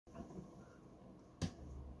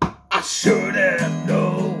should have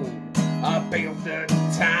known about the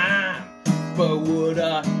time, but what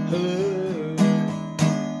I heard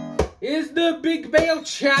is the big bell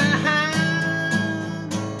chime.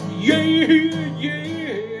 Yeah,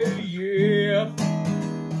 yeah, yeah.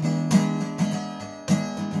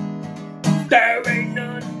 There ain't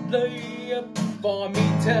none left for me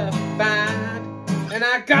to find, and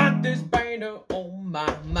I got this banner on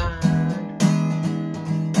my mind.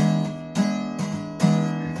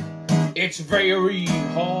 It's very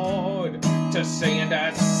hard to send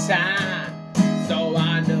a sign, so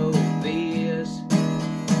I know this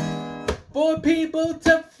for people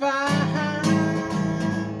to find.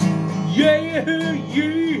 Yeah,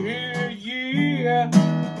 yeah, yeah.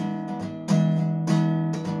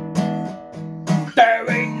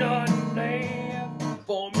 There ain't none left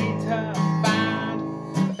for me to find,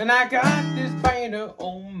 and I got this banner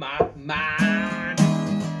on my mind.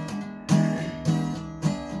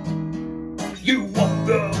 You walk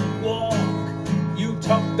the walk, you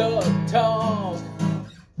talk the talk.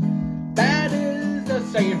 That is a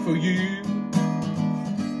saying for you.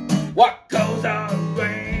 What goes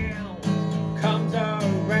around comes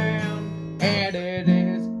around, and it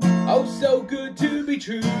is oh so good to be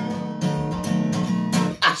true.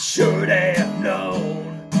 I should have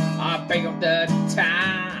known about the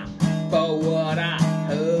time, but what I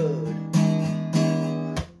heard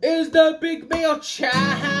is the big bell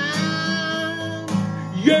chime.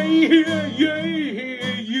 Yeah, yeah,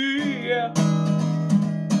 yeah.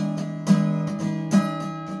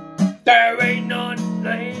 There ain't none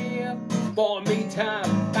left for me to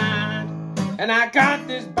find, and I got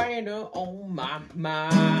this banner on my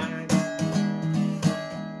mind.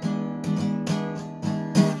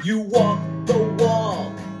 You walk the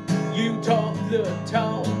walk, you talk the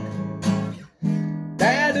talk.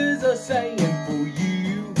 That is a saying for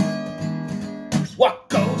you. What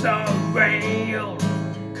goes around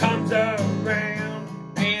comes around,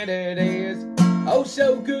 and it is oh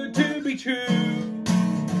so good to be true.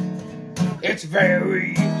 It's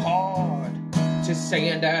very hard to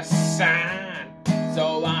send a sign,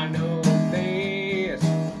 so I know this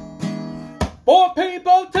for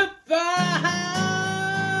people to find.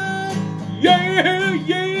 Yeah,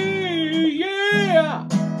 yeah, yeah.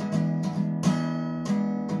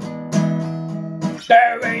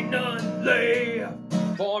 There ain't none left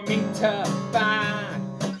for me to find,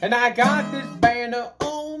 and I got this banner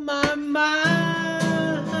on my mind.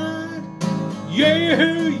 Yeah,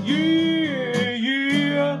 yeah,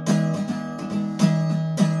 yeah.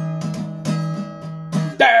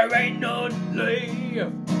 There ain't none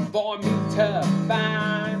left for me to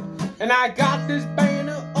find, and I got this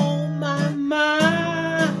banner on my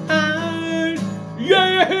mind.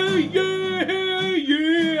 Yeah, yeah,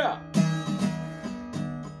 yeah.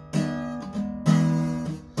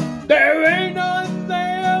 There ain't none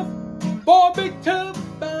left for me to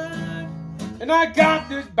find, and I got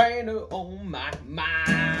this banner on my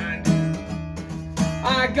mind.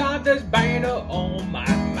 I got this banner on my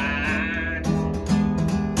mind.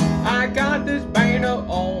 I got this banner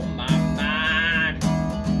on my mind.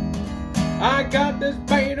 I got this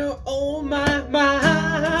banner on my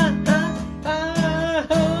mind.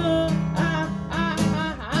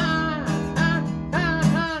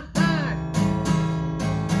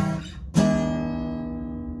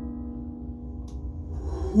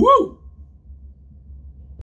 Woo!